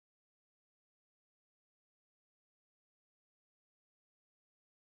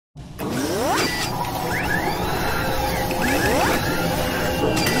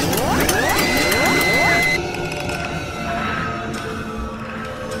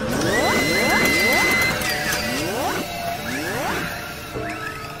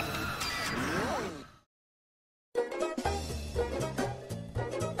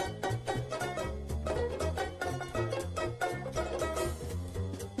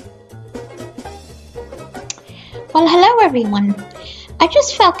Well, hello everyone. I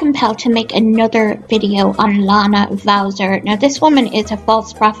just felt compelled to make another video on Lana Vawser. Now, this woman is a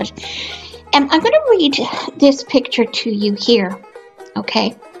false prophet. I'm going to read this picture to you here,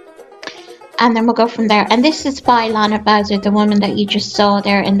 okay? And then we'll go from there. And this is by Lana Vawser, the woman that you just saw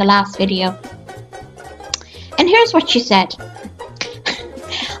there in the last video. And here's what she said.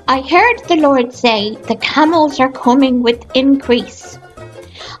 I heard the Lord say, the camels are coming with increase.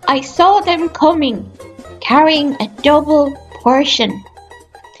 I saw them coming, carrying a double portion.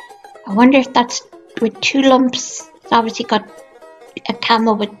 I wonder if that's with two lumps. It's obviously got a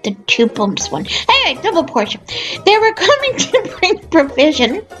camel with the two bumps one. Anyway, double portion. They were coming to bring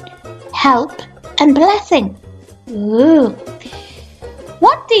provision, help, and blessing. Ooh.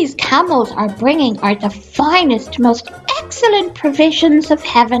 What these camels are bringing are the finest, most excellent provisions of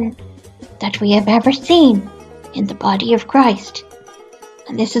heaven that we have ever seen in the body of Christ.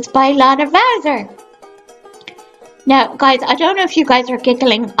 And this is by Lana Vawser. Now, guys, I don't know if you guys are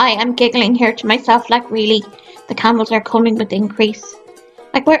giggling. I am giggling here to myself, like, really, the camels are coming with increase.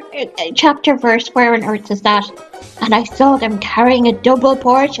 Like, where, chapter, verse, where on earth is that? And I saw them carrying a double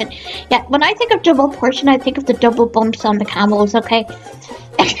portion. Yeah, when I think of double portion, I think of the double bumps on the camels, okay?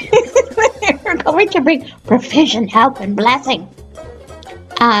 They're going to bring provision, help, and blessing.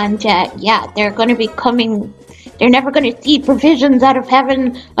 And, yeah, they're going to be coming. They're never going to see provisions out of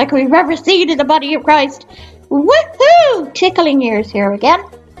heaven like we've ever seen in the body of Christ. Woohoo! Tickling ears here again.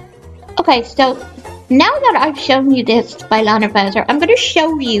 Okay, so now that I've shown you this by Lana Vawser, I'm going to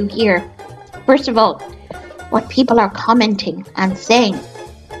show you here, first of all, what people are commenting and saying.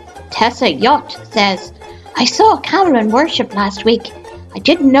 Tessa Yacht says, I saw a camel in worship last week. I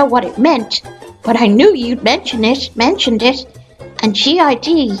didn't know what it meant, but I knew you'd mentioned it, and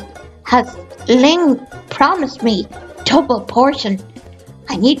GID has Ling promised me double portion.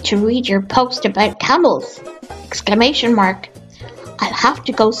 I need to read your post about camels! Exclamation mark. I'll have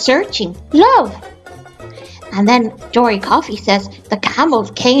to go searching. Love! And then Dory Coffee says, the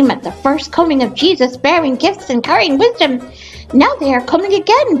camels came at the first coming of Jesus bearing gifts and carrying wisdom. Now they are coming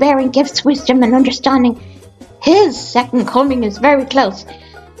again bearing gifts, wisdom and understanding. His second coming is very close.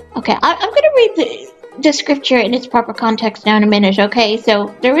 Okay, I'm going to read the scripture in its proper context now in a minute, okay?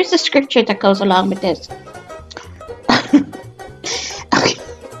 So there is a scripture that goes along with this.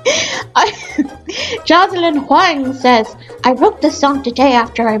 Jocelyn Huang says, I wrote this song today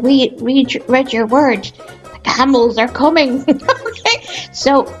after I read your words. The camels are coming. Okay,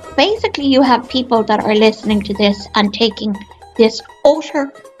 so basically you have people that are listening to this and taking this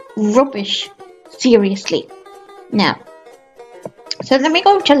utter rubbish seriously. Now, so then we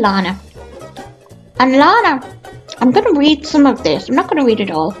go to Lana. And Lana, I'm going to read some of this. I'm not going to read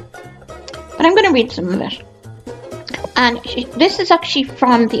it all, but I'm going to read some of it. And this is actually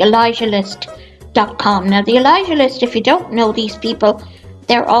from the ElijahList.com. Now, the Elijah List, if you don't know these people,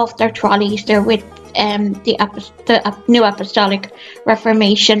 they're off their trolleys. They're with the New Apostolic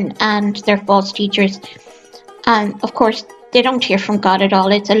Reformation, and they're false teachers. And, of course, they don't hear from God at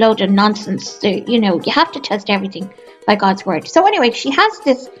all. It's a load of nonsense. You have to test everything by God's word. So, anyway, she has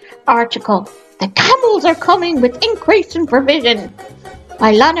this article, The Camels Are Coming with Increase in Provision,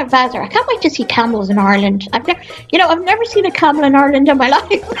 by Lana Vawser. I can't wait to see camels in Ireland. I've never seen a camel in Ireland in my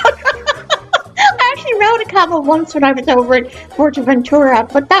life. I actually rode a camel once when I was over in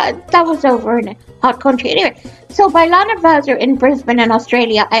Fuerteventura, but that was over in a hot country. Anyway, so by Lana Vawser in Brisbane in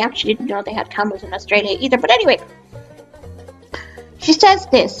Australia. I actually didn't know they had camels in Australia either, but anyway. She says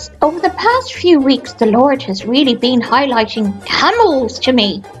this, over the past few weeks, the Lord has really been highlighting camels to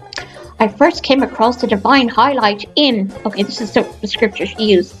me. I first came across the divine highlight in, okay, this is the scripture she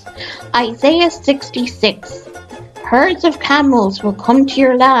used, Isaiah 66. Herds of camels will come to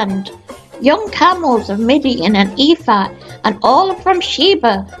your land. Young camels of Midian and Ephah and all from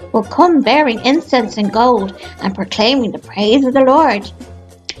Sheba will come bearing incense and gold and proclaiming the praise of the Lord.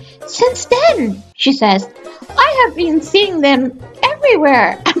 Since then, she says, I have been seeing them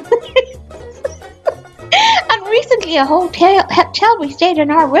everywhere. And recently a hotel we stayed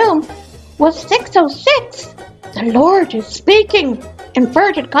in our room was 606. The Lord is speaking,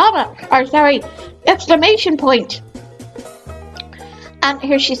 exclamation point. And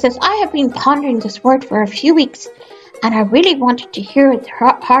here she says, I have been pondering this word for a few weeks, and I really wanted to hear the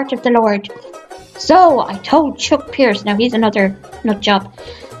heart of the Lord. So I told Chuck Pierce, now he's another nut job,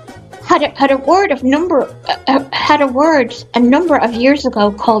 had a word a number of years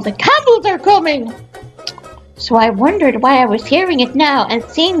ago called The Camels Are Coming. So I wondered why I was hearing it now and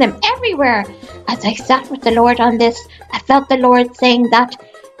seeing them everywhere. As I sat with the Lord on this, I felt the Lord saying that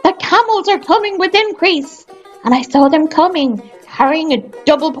the camels are coming with increase. And I saw them coming, carrying a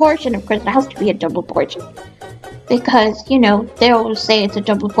double portion. Of course, it has to be a double portion. because, you know, they always say it's a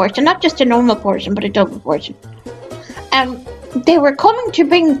double portion, not just a normal portion, but a double portion. They were coming to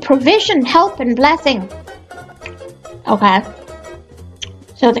bring provision, help, and blessing. Okay.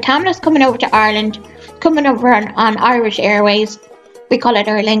 So the camel is coming over to Ireland, coming over on Irish Airways. We call it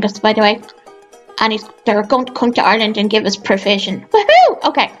Aer Lingus, by the way. And they're going to come to Ireland and give us provision. Woohoo!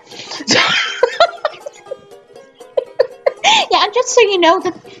 Okay. Yeah, and just so you know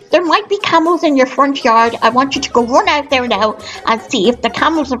that there might be camels in your front yard, I want you to go run out there now and see if the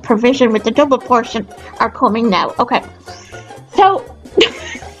camels of provision with the double portion are coming now. Okay. So,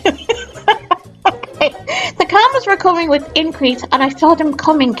 okay. The camels were coming with increase, and I saw them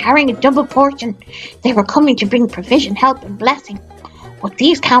coming carrying a double portion. They were coming to bring provision, help, and blessing. What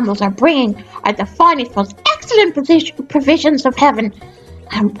these camels are bringing are the finest, most excellent provisions of heaven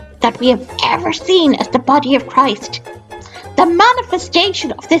that we have ever seen as the body of Christ. The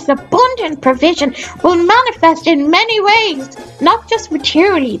manifestation of this abundant provision will manifest in many ways, not just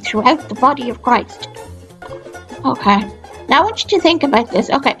materially throughout the body of Christ. Okay, now I want you to think about this.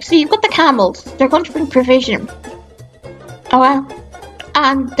 Okay, so you've got the camels. They're going to bring provision. Okay,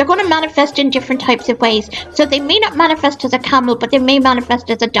 and they're going to manifest in different types of ways. So they may not manifest as a camel, but they may manifest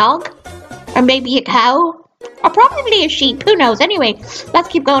as a dog, or maybe a cow, or probably a sheep. Who knows? Anyway, let's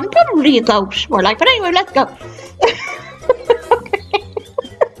keep going. Probably a goat, more like. But anyway, let's go.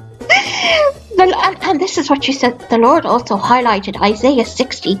 And this is what she said. The Lord also highlighted Isaiah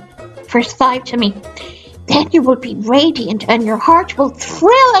 60, verse 5 to me. Then you will be radiant, and your heart will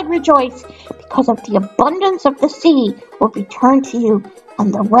thrill and rejoice, because of the abundance of the sea will be turned to you,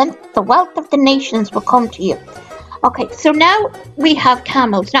 and the wealth of the nations will come to you. Okay, so now we have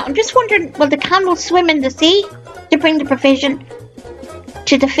camels. Now I'm just wondering, will the camels swim in the sea to bring the provision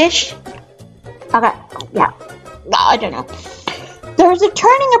to the fish? Okay, yeah, I don't know. There is a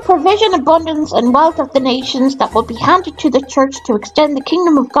turning of provision, abundance, and wealth of the nations that will be handed to the church to extend the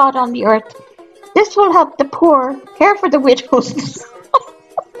kingdom of God on the earth. This will help the poor, care for the widows.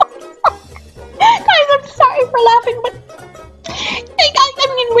 Guys, I'm sorry for laughing, but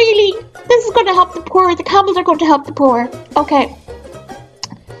I mean, really, this is going to help the poor. The camels are going to help the poor. Okay.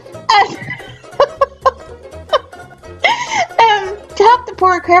 To help the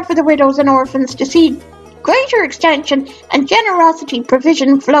poor, care for the widows and orphans, to see greater extension and generosity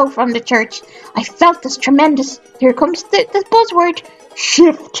provision flow from the church. I felt this tremendous, here comes the buzzword,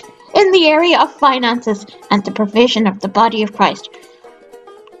 shift in the area of finances and the provision of the body of Christ.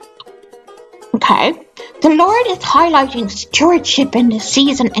 Okay, the Lord is highlighting stewardship in this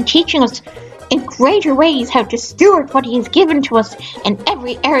season and teaching us in greater ways how to steward what He has given to us in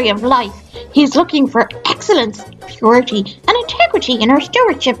every area of life. He's looking for excellence, purity, and integrity in our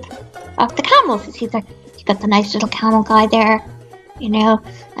stewardship of the camels. He's like, you got the nice little camel guy there, you know,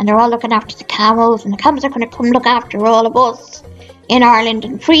 and they're all looking after the camels, and the camels are going to come look after all of us in Ireland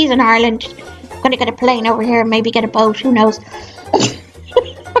and freeze in Ireland. I'm going to get a plane over here and maybe get a boat, who knows.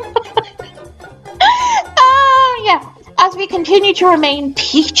 Yeah. As we continue to remain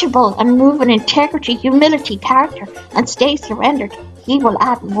teachable and move in integrity, humility, character, and stay surrendered, He will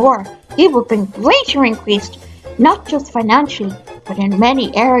add more. He will bring greater increase, not just financially, but in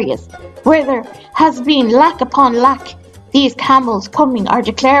many areas where there has been lack upon lack. These camels coming are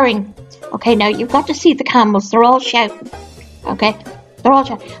declaring. Okay, now you've got to see the camels. They're all shouting. Okay, they're all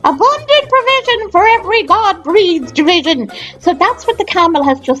shouting. Abundant provision for every God-breathed division. So that's what the camel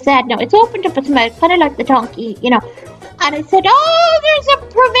has just said. Now it's opened up its mouth, kind of like the donkey, you know. And it said, oh, there's a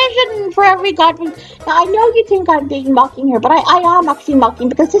provision for every God. Now I know you think I'm being mocking here, but I am actually mocking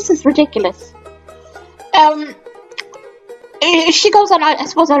because this is ridiculous. She goes on, I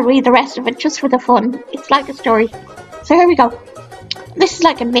suppose I'll read the rest of it just for the fun. It's like a story. So here we go. This is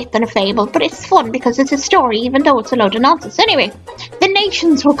like a myth and a fable, but it's fun because it's a story, even though it's a load of nonsense. Anyway, the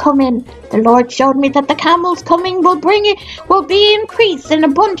nations will come in. The Lord showed me that the camels coming will be increase in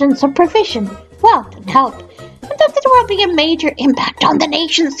abundance of provision, wealth, and help. And that there will be a major impact on the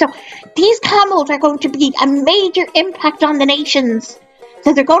nations. So these camels are going to be a major impact on the nations.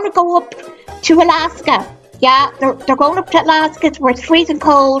 So they're going to go up to Alaska. Yeah, they're going up to Alaska. It's where it's freezing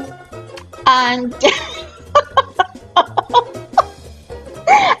cold. And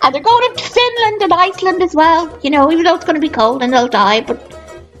and they're going up to Finland and Iceland as well. You know, even though it's going to be cold and they'll die, but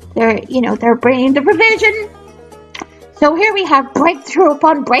they're bringing the provision. So here we have breakthrough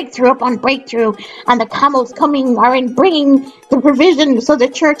upon breakthrough upon breakthrough, and the camels coming are in bringing the provision so the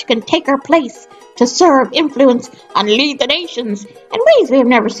church can take her place to serve, influence, and lead the nations in ways we have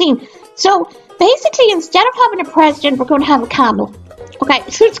never seen. So basically, instead of having a president, we're going to have a camel. Okay,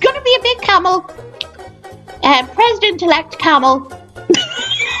 so it's going to be a big camel, President-elect camel,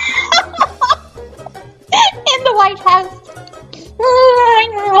 in the the White House.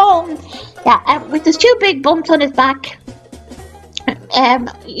 Yeah, with his two big bumps on his back.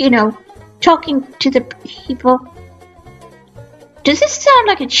 You know, talking to the people. Does this sound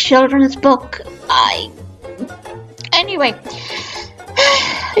like a children's book? Anyway,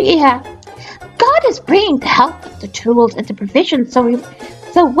 yeah. God is bringing the help, the tools, and the provisions. So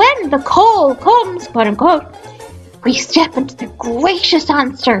when the call comes, quote unquote, we step into the gracious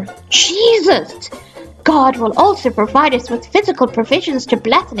answer, Jesus. God will also provide us with physical provisions to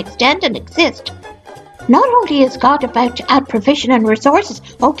bless and extend and exist. Not only is God about to add provision and resources,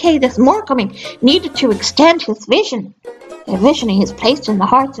 okay, there's more coming, needed to extend his vision. The vision he has placed in the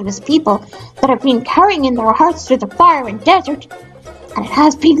hearts of his people that have been carrying in their hearts through the fire and desert, and it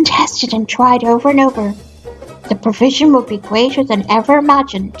has been tested and tried over and over. The provision will be greater than ever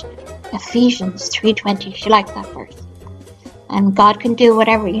imagined. Ephesians 3:20. She likes that verse. And God can do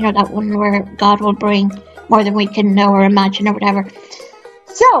whatever, you know, that one where God will bring more than we can know or imagine or whatever.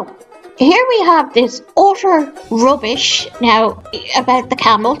 So, here we have this utter rubbish now about the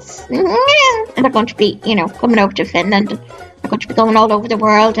camels. And they're going to be, you know, coming over to Finland. And they're going to be going all over the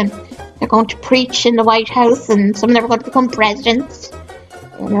world. And they're going to preach in the White House. And some of them are going to become presidents.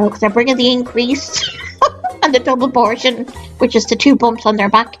 You know, because they're bringing the increase and the double portion, which is the two bumps on their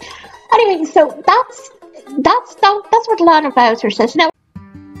back. Anyway, so that's what Lana Vawser says. Now,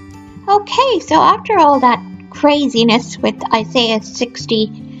 okay, so after all that craziness with Isaiah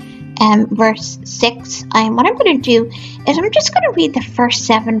 60, verse 6, what I'm going to do is I'm just going to read the first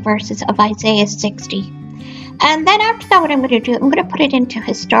 7 verses of Isaiah 60. And then after that, what I'm going to do, I'm going to put it into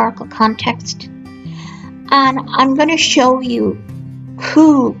historical context. And I'm going to show you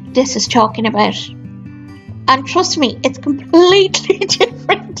who this is talking about. And trust me, it's completely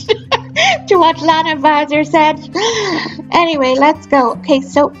different to what Lana Vawser said. Anyway, let's go. Okay,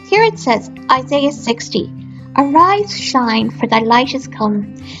 so here it says, Isaiah 60. Arise, shine, for thy light is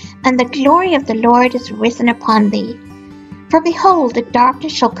come, and the glory of the Lord is risen upon thee. For behold, the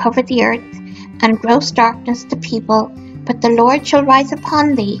darkness shall cover the earth, and gross darkness the people. But the Lord shall rise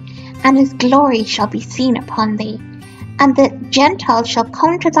upon thee, and his glory shall be seen upon thee. And the Gentiles shall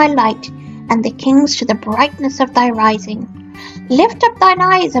come to thy light, and the kings to the brightness of thy rising. Lift up thine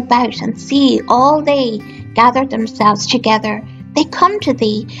eyes about, and see, all they gather themselves together. They come to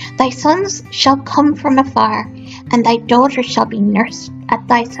thee. Thy sons shall come from afar, and thy daughters shall be nursed at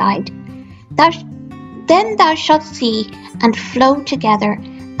thy side. Then thou shalt see, and flow together,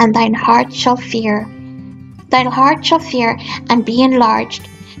 and thine heart shall fear. Thine heart shall fear, and be enlarged,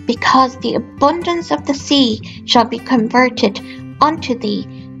 because the abundance of the sea shall be converted unto thee.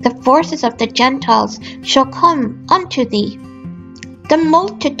 The forces of the Gentiles shall come unto thee. The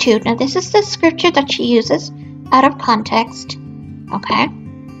multitude, now this is the scripture that she uses out of context, okay?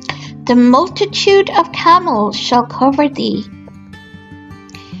 The multitude of camels shall cover thee.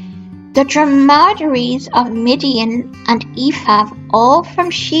 The dromedaries of Midian and Ephah, all from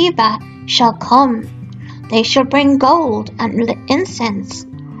Sheba, shall come. They shall bring gold and incense,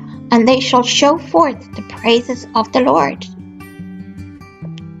 and they shall show forth the praises of the Lord.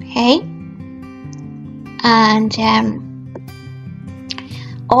 Okay? And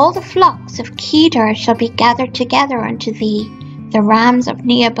all the flocks of Kedar shall be gathered together unto thee. The rams of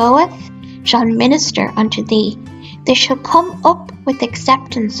Nebaioth shall minister unto thee. They shall come up with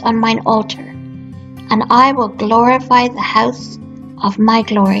acceptance on mine altar, and I will glorify the house of my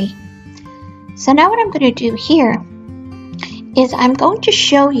glory. So now what I'm going to do here is I'm going to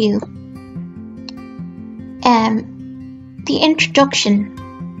show you the introduction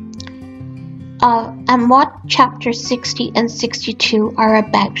of and what chapters 60 and 62 are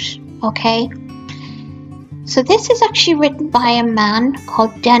about, okay? So this is actually written by a man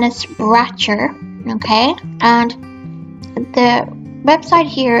called Dennis Bratcher, okay? And the website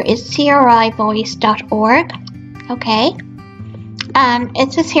here is crivoice.org, okay? And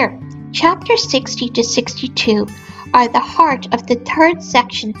it says here, chapters 60 to 62 are the heart of the third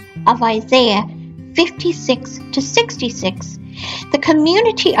section of Isaiah 56 to 66. The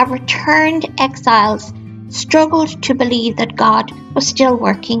community of returned exiles struggled to believe that God was still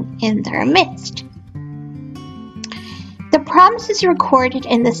working in their midst. The promises recorded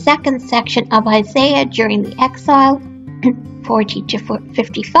in the second section of Isaiah during the exile, 40 to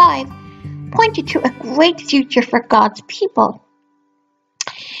 55, pointed to a great future for God's people.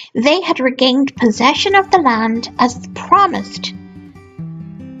 They had regained possession of the land as promised,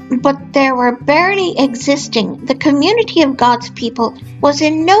 but they were barely existing. The community of God's people was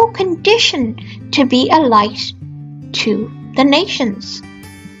in no condition to be a light to the nations.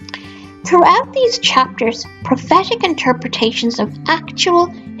 Throughout these chapters, prophetic interpretations of actual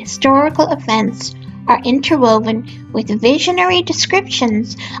historical events are interwoven with visionary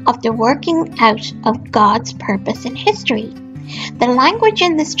descriptions of the working out of God's purpose in history. The language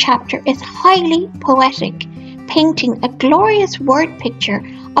in this chapter is highly poetic, painting a glorious word picture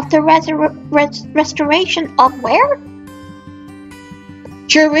of the restoration of where?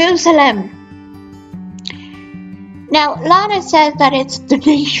 Jerusalem. Now, Lana says that it's the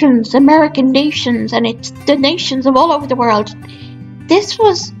nations, American nations, and it's the nations of all over the world. This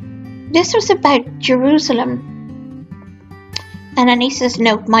was about Jerusalem. And Anissa's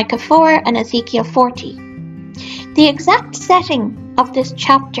note, Micah 4 and Ezekiel 40. The exact setting of this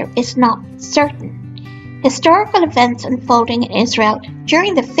chapter is not certain. Historical events unfolding in Israel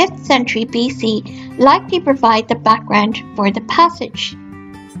during the 5th century BC likely provide the background for the passage.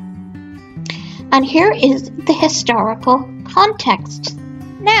 And here is the historical context.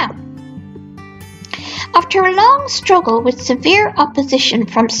 Now, after a long struggle with severe opposition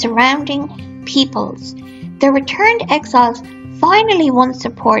from surrounding peoples, the returned exiles finally won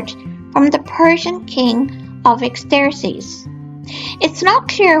support from the Persian king of Xerxes. It's not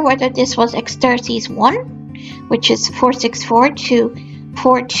clear whether this was Xerxes I, which is 464 to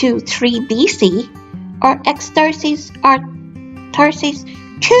 423 BC, or Xerxes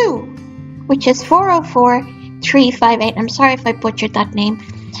II, which is 404-358. I'm sorry if I butchered that name.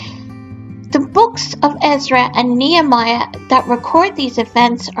 The books of Ezra and Nehemiah that record these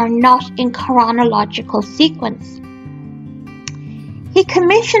events are not in chronological sequence. He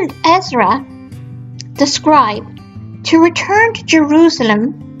commissioned Ezra, the scribe, to return to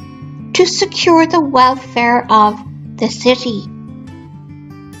Jerusalem to secure the welfare of the city.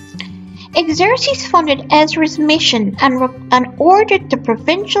 Xerxes funded Ezra's mission and ordered the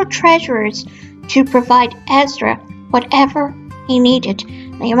provincial treasurers to provide Ezra whatever he needed.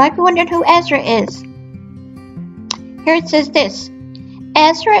 Now you might be wondering who Ezra is. Here it says this: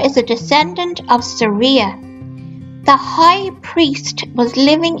 Ezra is a descendant of Sariah. The high priest was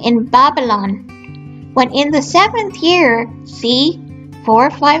living in Babylon when in the 7th year, c.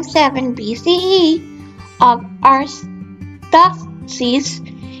 457 BCE, of Artaxerxes,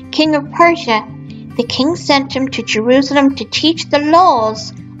 king of Persia, the king sent him to Jerusalem to teach the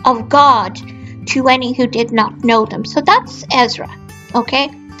laws of God to any who did not know them. So that's Ezra, okay?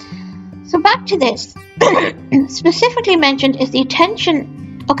 So back to this. Specifically mentioned is the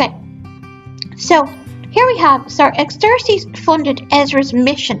attention. Okay, so here we have, Xerxes funded Ezra's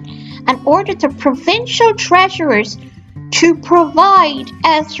mission and ordered the provincial treasurers to provide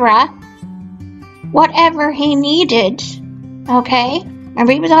Ezra whatever he needed. Okay,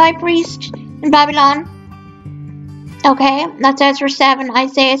 remember he was a high priest in Babylon. Okay, that's Ezra 7,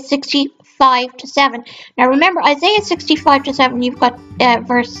 Isaiah 65 to 7. Now remember, Isaiah 65 to 7, you've got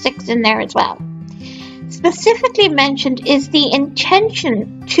verse 6 in there as well. Specifically mentioned is the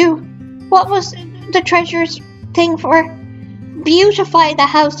intention to, what was the treasurer's thing for? Beautify the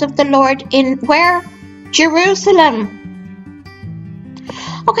house of the Lord in where? Jerusalem.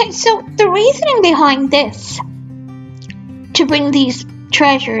 Okay, so the reasoning behind this, to bring these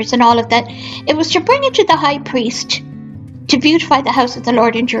treasures and all of that, it was to bring it to the high priest to beautify the house of the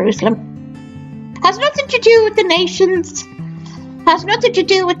Lord in Jerusalem. Has nothing to do with the nations. Has nothing to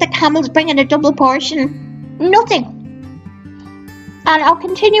do with the camels bringing a double portion. Nothing. And I'll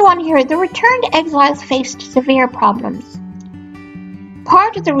continue on here. The returned exiles faced severe problems.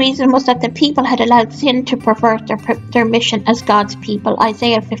 Part of the reason was that the people had allowed sin to pervert their mission as God's people,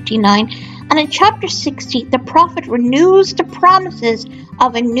 Isaiah 59. And in chapter 60, the prophet renews the promises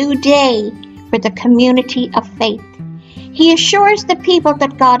of a new day for the community of faith. He assures the people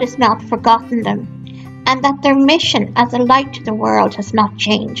that God has not forgotten them, and that their mission as a light to the world has not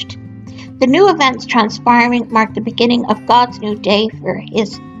changed. The new events transpiring mark the beginning of God's new day for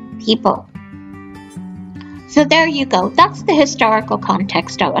his people. So there you go. That's the historical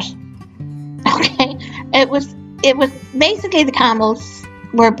context of it. Okay, it was basically the camels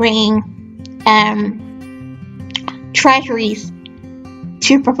were bringing treasuries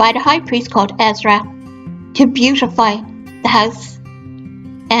to provide a high priest called Ezra to beautify the house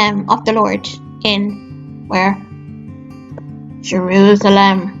of the Lord in where?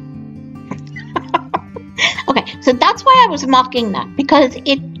 Jerusalem. Okay, so that's why I was mocking that, because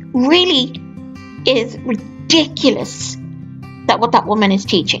it really is ridiculous that what that woman is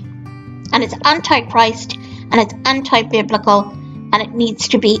teaching, and it's anti-Christ and it's anti-biblical, and it needs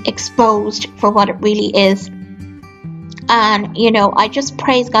to be exposed for what it really is. And you know, I just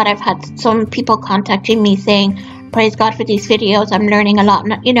praise God. I've had some people contacting me saying, praise God for these videos, I'm learning a lot.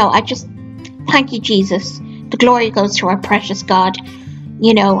 And you know, I just thank you, Jesus. The glory goes to our precious God,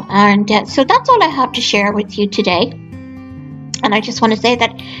 you know. And so that's all I have to share with you today. And I just want to say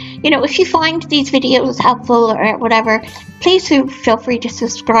that, if you find these videos helpful or whatever, please feel free to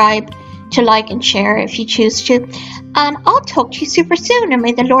subscribe, to like and share if you choose to. And I'll talk to you super soon. And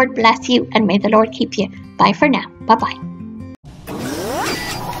may the Lord bless you and may the Lord keep you. Bye for now. Bye-bye.